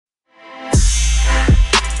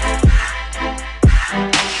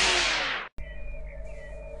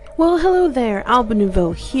Well, hello there, Alba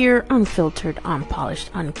Nouveau here, unfiltered,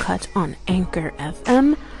 unpolished, uncut on Anchor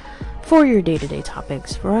FM for your day-to-day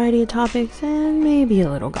topics, variety of topics, and maybe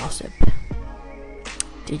a little gossip.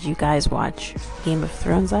 Did you guys watch Game of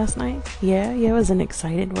Thrones last night? Yeah, wasn't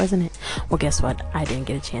excited, wasn't it? Well, guess what? I didn't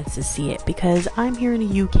get a chance to see it because I'm here in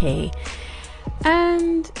the UK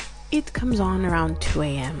and it comes on around 2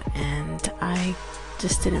 a.m. and I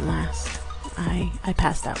just didn't last. I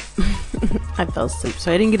passed out. I fell asleep,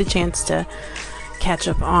 so I didn't get a chance to catch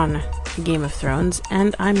up on Game of Thrones,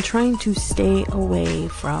 and I'm trying to stay away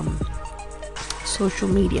from social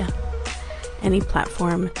media, any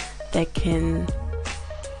platform that can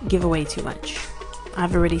give away too much.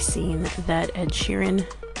 I've already seen that Ed Sheeran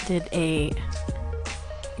did a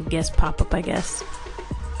guest pop-up, I guess,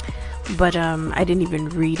 but I didn't even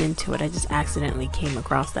read into it. I just accidentally came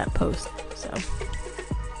across that post, so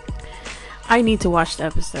I need to watch the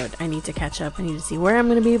episode. I need to catch up. I need to see where I'm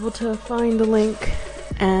going to be able to find the link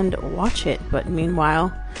and watch it. But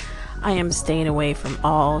meanwhile, I am staying away from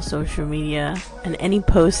all social media and any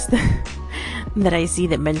post that I see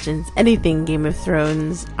that mentions anything Game of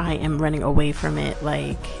Thrones. I am running away from it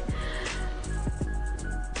like,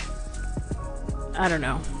 I don't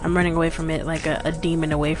know. I'm running away from it like a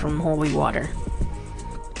demon away from holy water.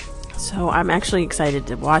 So I'm actually excited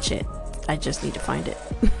to watch it. I just need to find it.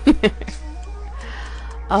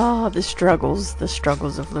 Oh, the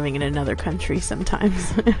struggles of living in another country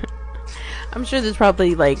sometimes. I'm sure there's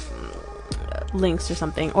probably like links or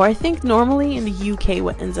something. Or I think normally in the UK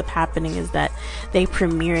what ends up happening is that they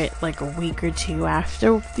premiere it like a week or two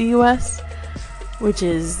after the US, which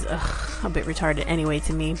is a bit retarded anyway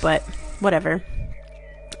to me, but whatever.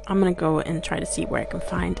 I'm gonna go and try to see where I can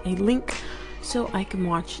find a link so I can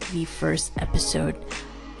watch the first episode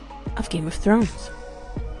of Game of Thrones.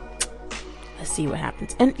 Let's see what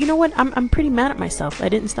happens. And you know what? I'm pretty mad at myself. I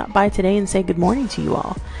didn't stop by today and say good morning to you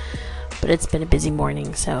all. But it's been a busy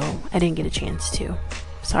morning, so I didn't get a chance to.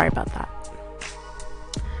 Sorry about that.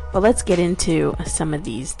 But let's get into some of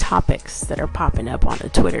these topics that are popping up on the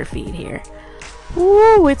Twitter feed here.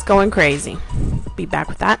 Woo, it's going crazy. Be back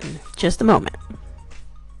with that in just a moment.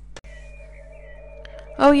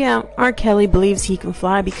 Oh yeah, R. Kelly believes he can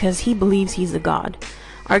fly because he believes he's a god.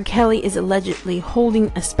 R. Kelly is allegedly holding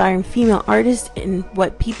aspiring female artists in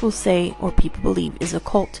what people say or people believe is a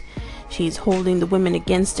cult. She is holding the women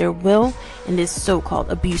against their will in this so-called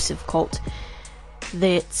abusive cult.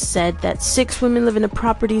 They said that 6 women live in the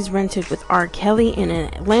properties rented with R. Kelly in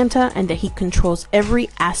Atlanta and that he controls every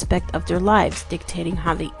aspect of their lives, dictating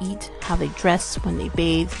how they eat, how they dress, when they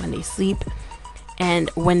bathe, when they sleep, and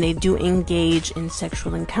when they do engage in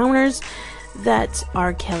sexual encounters, that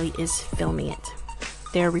R. Kelly is filming it.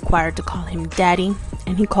 They're required to call him daddy,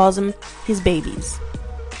 and he calls them his babies.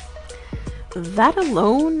 That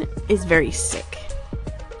alone is very sick.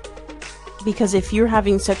 Because if you're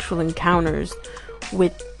having sexual encounters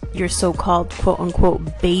with your so-called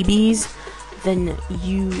quote-unquote babies, then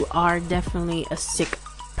you are definitely a sick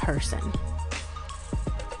person.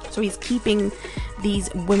 So he's keeping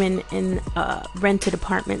these women in rented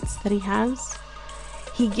apartments that he has.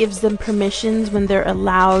 He gives them permissions when they're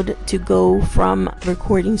allowed to go from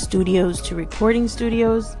recording studios to recording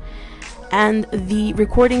studios. And the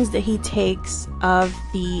recordings that he takes of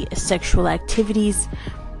the sexual activities,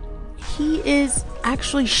 he is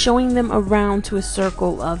actually showing them around to a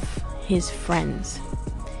circle of his friends,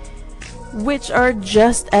 which are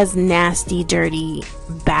just as nasty, dirty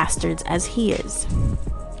bastards as he is.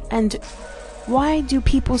 And why do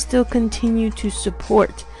people still continue to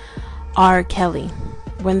support R. Kelly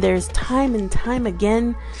when there's time and time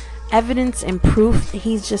again evidence and proof that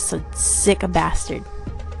he's just a sick bastard?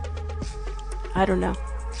 I don't know.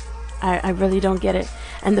 I really don't get it.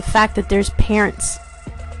 And the fact that there's parents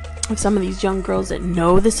of some of these young girls that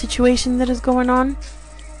know the situation that is going on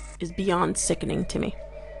is beyond sickening to me.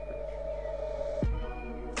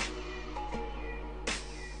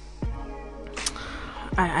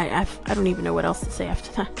 I don't even know what else to say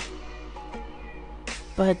after that.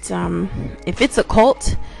 But if it's a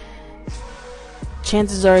cult,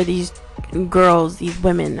 chances are these girls, these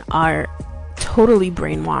women are totally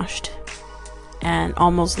brainwashed and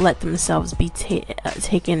almost let themselves be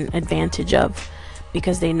taken advantage of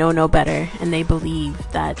because they know no better and they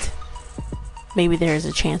believe that maybe there is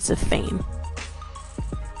a chance of fame.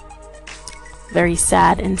 Very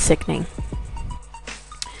sad and sickening.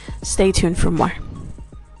 Stay tuned for more.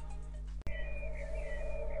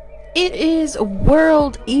 It is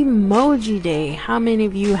World Emoji Day. How many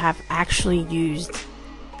of you have actually used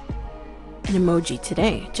an emoji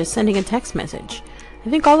today? Just sending a text message. I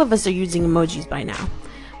think all of us are using emojis by now.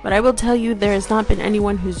 But I will tell you, there has not been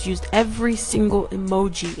anyone who's used every single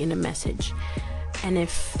emoji in a message. And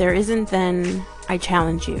if there isn't, then I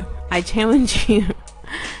challenge you. I challenge you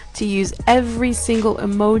to use every single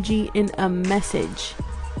emoji in a message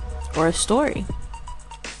or a story.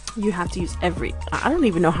 You have to use I don't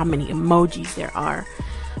even know how many emojis there are.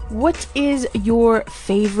 What is your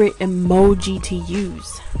favorite emoji to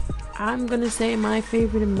use? I'm gonna say my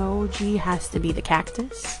favorite emoji has to be the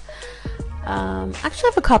cactus. Actually, I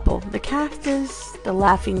have a couple. The cactus, the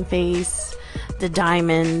laughing face, the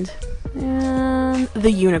diamond, and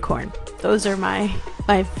the unicorn. Those are my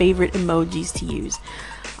favorite emojis to use.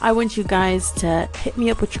 I want you guys to hit me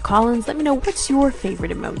up with your call-ins. Let me know, what's your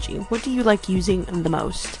favorite emoji? What do you like using the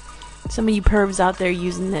most? Some of you pervs out there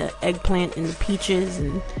using the eggplant and the peaches,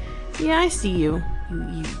 and yeah, I see you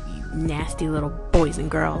nasty little boys and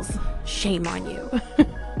girls. Shame on you.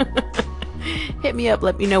 Hit me up,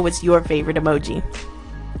 let me know what's your favorite emoji.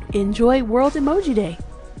 Enjoy World Emoji Day.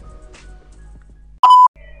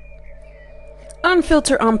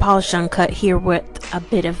 Unfiltered, unpolished, uncut here with a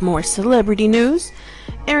bit of more celebrity news.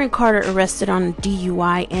 Aaron Carter arrested on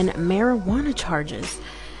DUI and marijuana charges.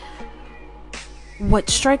 What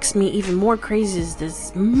strikes me even more crazy is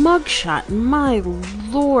this mugshot. My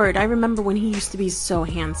lord, I remember when he used to be so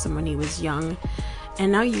handsome when he was young,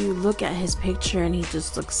 and now you look at his picture and he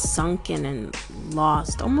just looks sunken and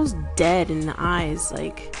lost, almost dead in the eyes.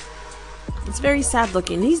 Like, it's very sad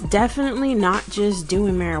looking. He's definitely not just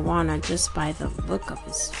doing marijuana just by the look of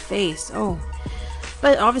his face. Oh,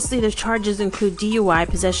 but obviously the charges include DUI,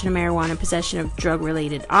 possession of marijuana, possession of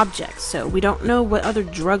drug-related objects. So we don't know what other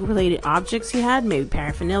drug-related objects he had. Maybe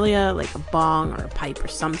paraphernalia, like a bong or a pipe or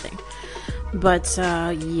something. But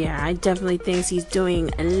yeah, I definitely think he's doing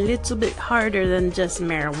a little bit harder than just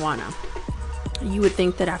marijuana. You would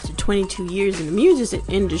think that after 22 years in the music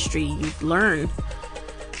industry, you'd learn.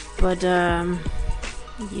 But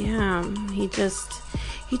yeah, he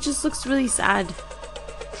just looks really sad.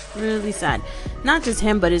 Really sad. Not just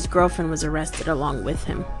him, but his girlfriend was arrested along with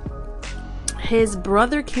him. His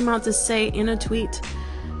brother came out to say in a tweet,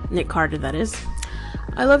 Nick Carter that is,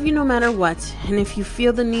 "I love you no matter what, and if you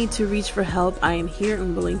feel the need to reach for help, I am here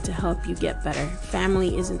and willing to help you get better.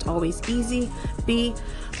 Family isn't always easy.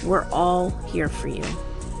 We're all here for you."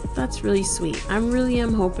 That's really sweet. I really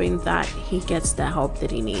am hoping that he gets the help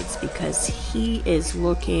that he needs, because he is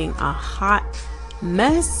looking a hot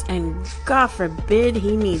mess, and God forbid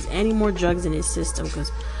he needs any more drugs in his system,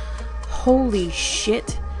 because holy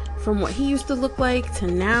shit, from what he used to look like to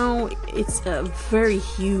now, it's a very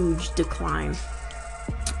huge decline.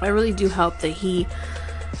 I really do hope that he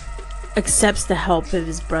accepts the help of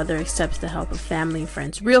his brother, accepts the help of family and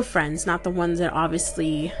friends, real friends, not the ones that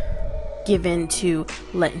obviously give in to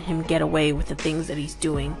letting him get away with the things that he's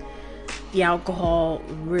doing. The alcohol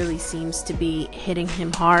really seems to be hitting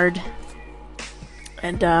him hard,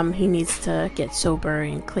 and he needs to get sober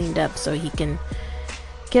and cleaned up so he can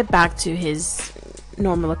get back to his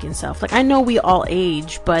normal looking self. Like, I know we all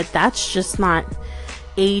age, but that's just not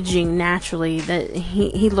aging naturally. That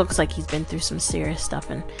he looks like he's been through some serious stuff,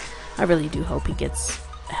 and I really do hope he gets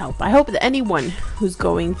help. I hope that anyone who's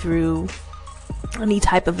going through any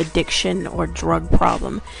type of addiction or drug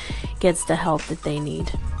problem gets the help that they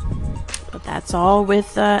need. But that's all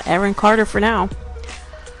with Aaron Carter for now.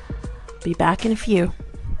 Be back in a few.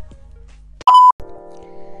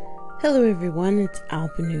 Hello everyone, it's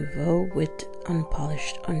Alba Nouveau with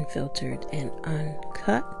Unpolished, Unfiltered, and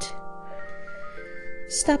Uncut.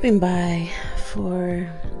 Stopping by for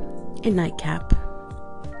a nightcap.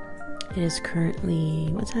 It is currently,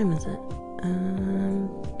 what time is it?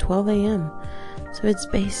 12 a.m. So it's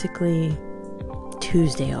basically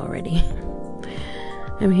Tuesday already.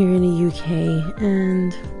 I'm here in the UK,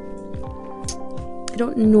 and I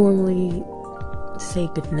don't normally say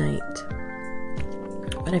goodnight,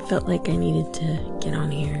 but I felt like I needed to get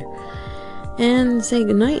on here and say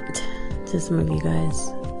goodnight to some of you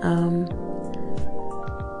guys.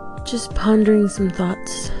 Just pondering some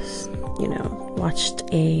thoughts, watched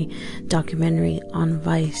a documentary on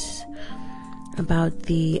Vice about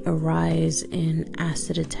the rise in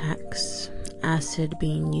acid attacks. Acid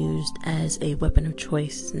being used as a weapon of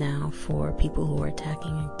choice now for people who are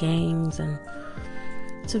attacking gangs, and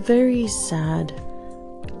it's a very sad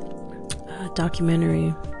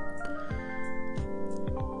documentary,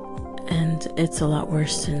 and it's a lot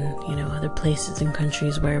worse in other places and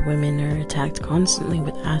countries where women are attacked constantly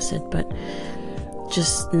with acid. But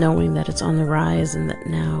just knowing that it's on the rise, and that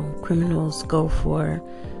now criminals go for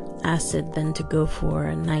acid than to go for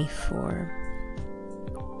a knife or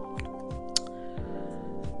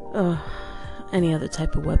any other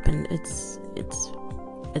type of weapon, it's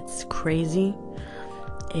It's crazy.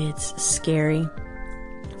 It's scary,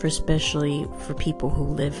 especially for people who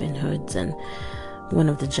live in hoods. And one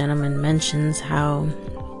of the gentlemen mentions how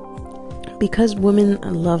because women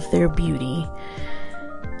love their beauty,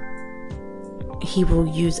 he will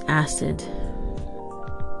use acid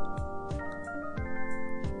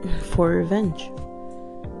for revenge.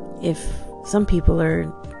 If some people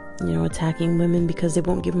are, attacking women because they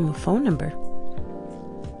won't give them a phone number.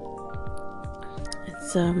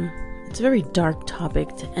 It's a very dark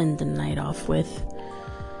topic to end the night off with.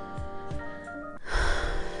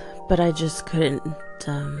 But I just couldn't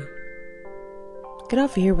get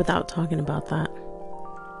off here without talking about that.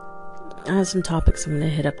 I have some topics I'm going to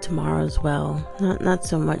hit up tomorrow as well. Not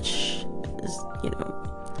so much as,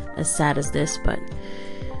 as sad as this, but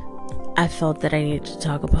I felt that I needed to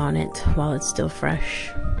talk upon it while it's still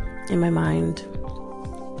fresh in my mind.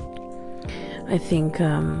 I think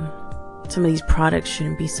some of these products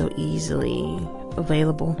shouldn't be so easily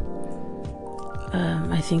available.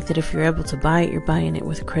 I think that if you're able to buy it, you're buying it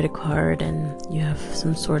with a credit card and you have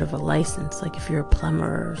some sort of a license, like if you're a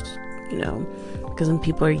plumber, because some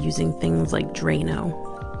people are using things like Drano.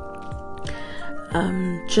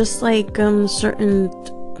 Just like certain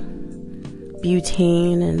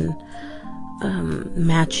butane and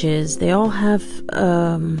matches, they all have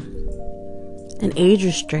an age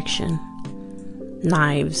restriction.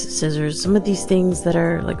 Knives, scissors, some of these things that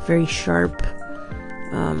are like very sharp,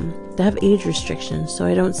 they have age restrictions, so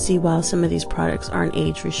I don't see why some of these products aren't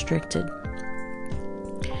age restricted.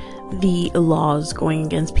 The laws going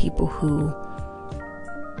against people who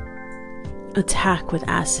attack with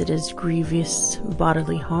acid is grievous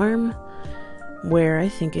bodily harm, where I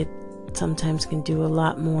think it sometimes can do a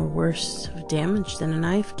lot more worse damage than a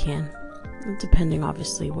knife can, depending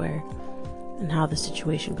obviously where and how the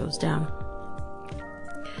situation goes down.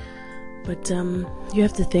 But you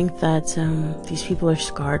have to think that these people are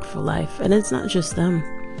scarred for life, and it's not just them.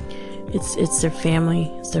 It's their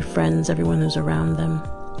family, it's their friends, everyone who's around them.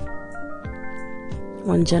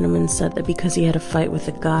 One gentleman said that because he had a fight with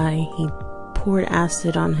a guy, he poured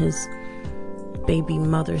acid on his baby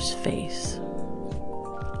mother's face.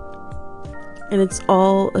 And it's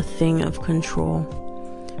all a thing of control,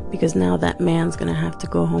 because now that man's gonna have to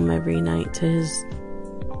go home every night to his,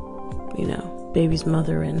 baby's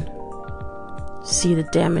mother and see the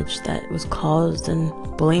damage that was caused and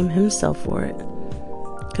blame himself for it,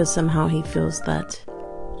 because somehow he feels that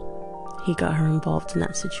he got her involved in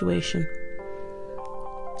that situation.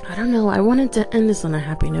 I don't know, I wanted to end this on a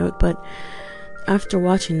happy note, but after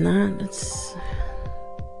watching that, it's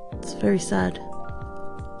very sad.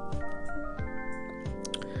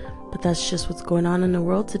 But that's just what's going on in the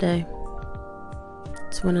world today.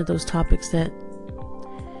 It's one of those topics that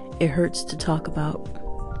it hurts to talk about.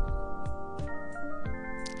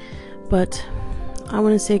 But I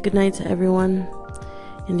want to say goodnight to everyone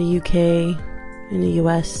in the UK, in the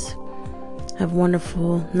US. Have a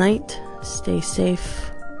wonderful night. Stay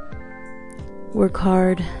safe. Work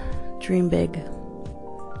hard. Dream big.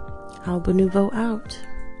 Alba Nouveau out.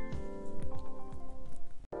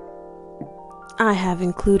 I have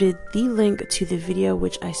included the link to the video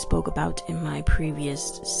which I spoke about in my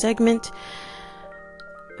previous segment.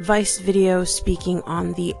 Vice video speaking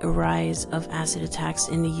on the rise of acid attacks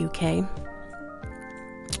in the UK.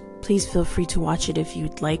 Please feel free to watch it if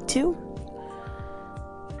you'd like to.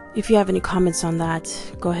 If you have any comments on that,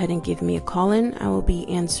 go ahead and give me a call in. I will be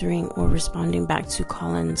answering or responding back to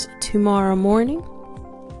call-ins tomorrow morning.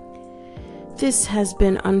 This has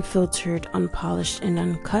been Unfiltered, Unpolished, and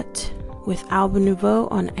Uncut with Alba Nouveau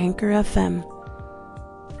on Anchor FM.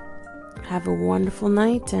 Have a wonderful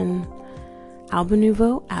night, and Alba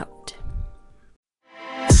Nouveau out.